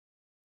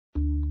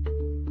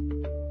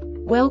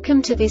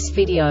Welcome to this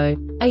video.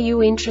 Are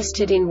you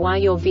interested in why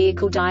your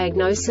vehicle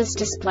diagnosis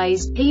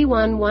displays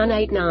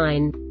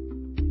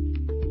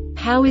P1189?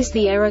 How is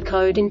the error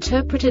code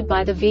interpreted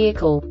by the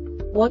vehicle?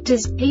 What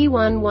does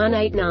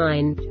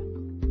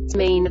P1189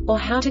 mean, or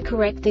how to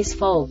correct this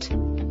fault?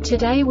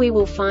 Today we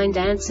will find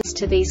answers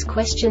to these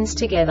questions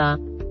together.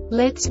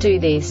 Let's do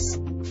this.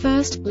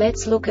 First,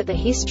 let's look at the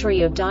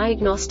history of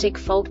diagnostic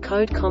fault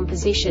code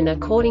composition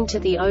according to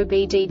the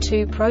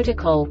OBD2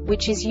 protocol,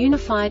 which is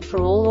unified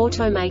for all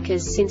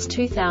automakers since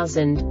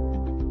 2000.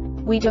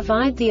 We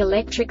divide the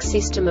electric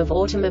system of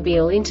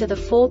automobile into the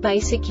four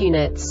basic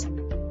units: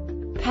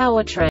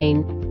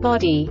 powertrain,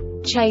 body,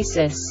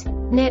 chassis,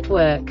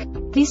 network.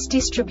 This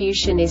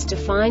distribution is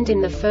defined in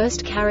the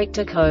first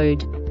character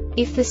code.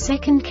 If the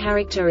second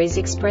character is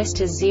expressed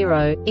as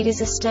 0, it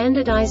is a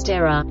standardized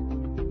error.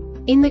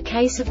 In the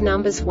case of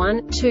numbers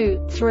 1,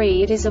 2,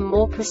 3, it is a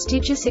more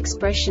prestigious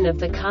expression of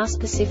the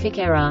car-specific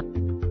error.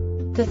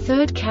 The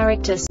third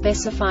character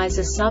specifies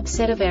a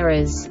subset of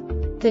errors.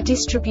 The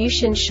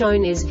distribution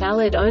shown is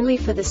valid only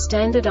for the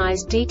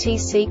standardized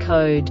DTC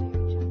code.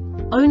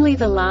 Only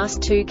the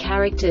last two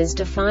characters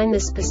define the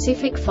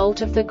specific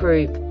fault of the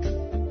group.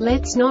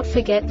 Let's not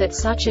forget that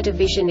such a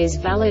division is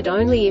valid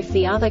only if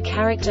the other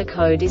character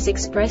code is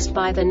expressed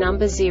by the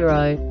number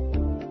 0.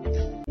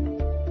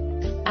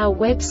 Our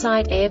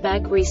website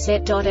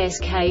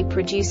airbagreset.sk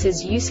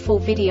produces useful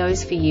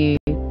videos for you.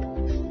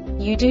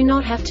 You do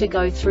not have to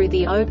go through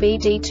the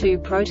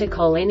OBD2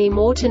 protocol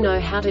anymore to know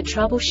how to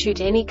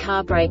troubleshoot any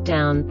car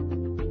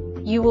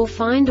breakdown. You will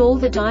find all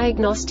the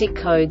diagnostic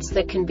codes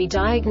that can be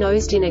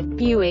diagnosed in a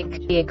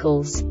Buick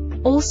vehicles.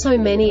 Also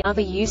many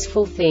other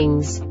useful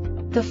things.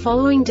 The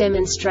following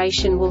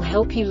demonstration will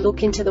help you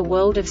look into the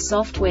world of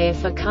software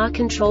for car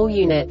control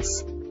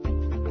units.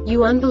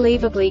 You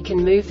unbelievably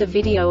can move the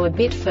video a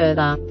bit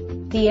further.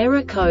 The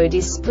error code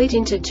is split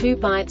into 2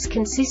 bytes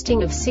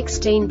consisting of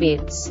 16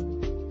 bits.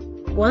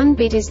 1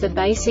 bit is the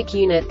basic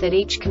unit that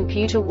each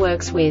computer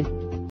works with.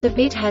 The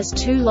bit has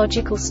 2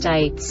 logical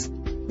states: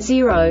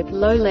 0,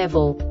 low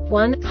level,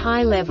 1,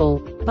 high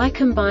level. By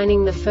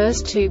combining the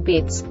first 2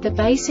 bits, the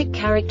basic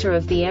character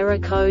of the error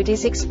code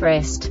is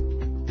expressed.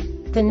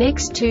 The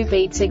next 2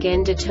 beats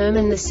again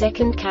determine the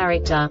second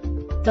character.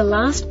 The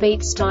last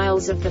beat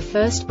styles of the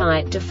first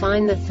byte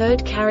define the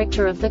third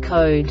character of the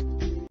code.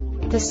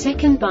 The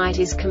second byte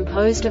is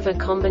composed of a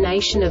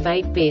combination of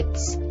 8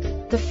 bits.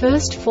 The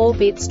first 4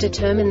 bits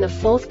determine the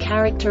fourth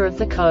character of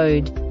the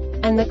code.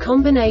 And the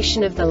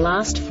combination of the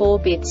last 4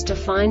 bits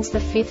defines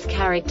the fifth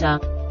character.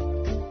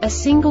 A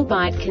single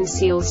byte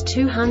conceals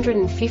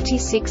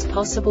 256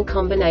 possible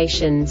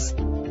combinations.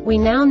 We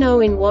now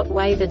know in what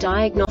way the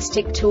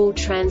diagnostic tool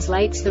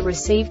translates the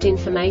received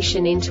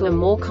information into a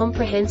more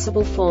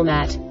comprehensible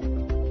format.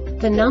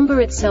 The number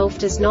itself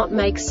does not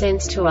make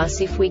sense to us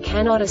if we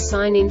cannot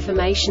assign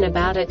information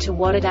about it to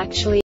what it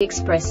actually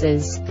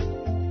expresses.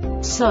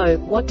 So,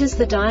 what does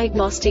the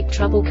Diagnostic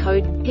Trouble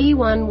Code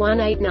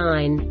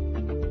P1189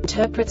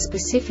 interpret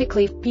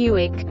specifically for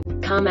Buick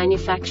car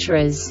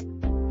manufacturers?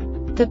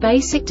 The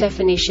basic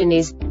definition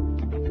is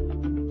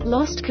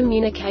lost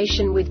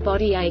communication with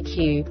body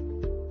ECU.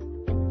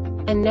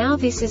 And now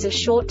this is a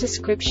short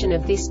description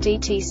of this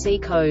DTC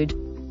code.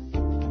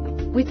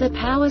 With the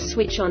power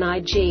switch on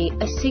IG,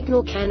 a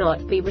signal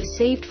cannot be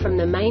received from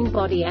the main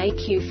body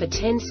ECU for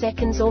 10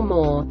 seconds or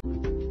more.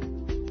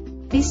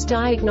 This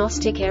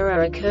diagnostic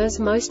error occurs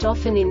most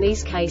often in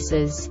these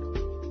cases.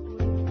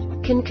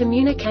 CAN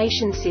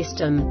communication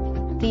system.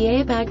 The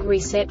Airbag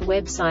Reset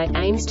website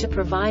aims to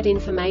provide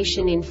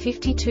information in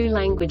 52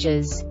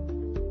 languages.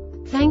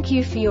 Thank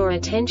you for your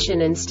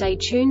attention and stay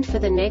tuned for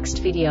the next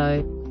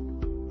video.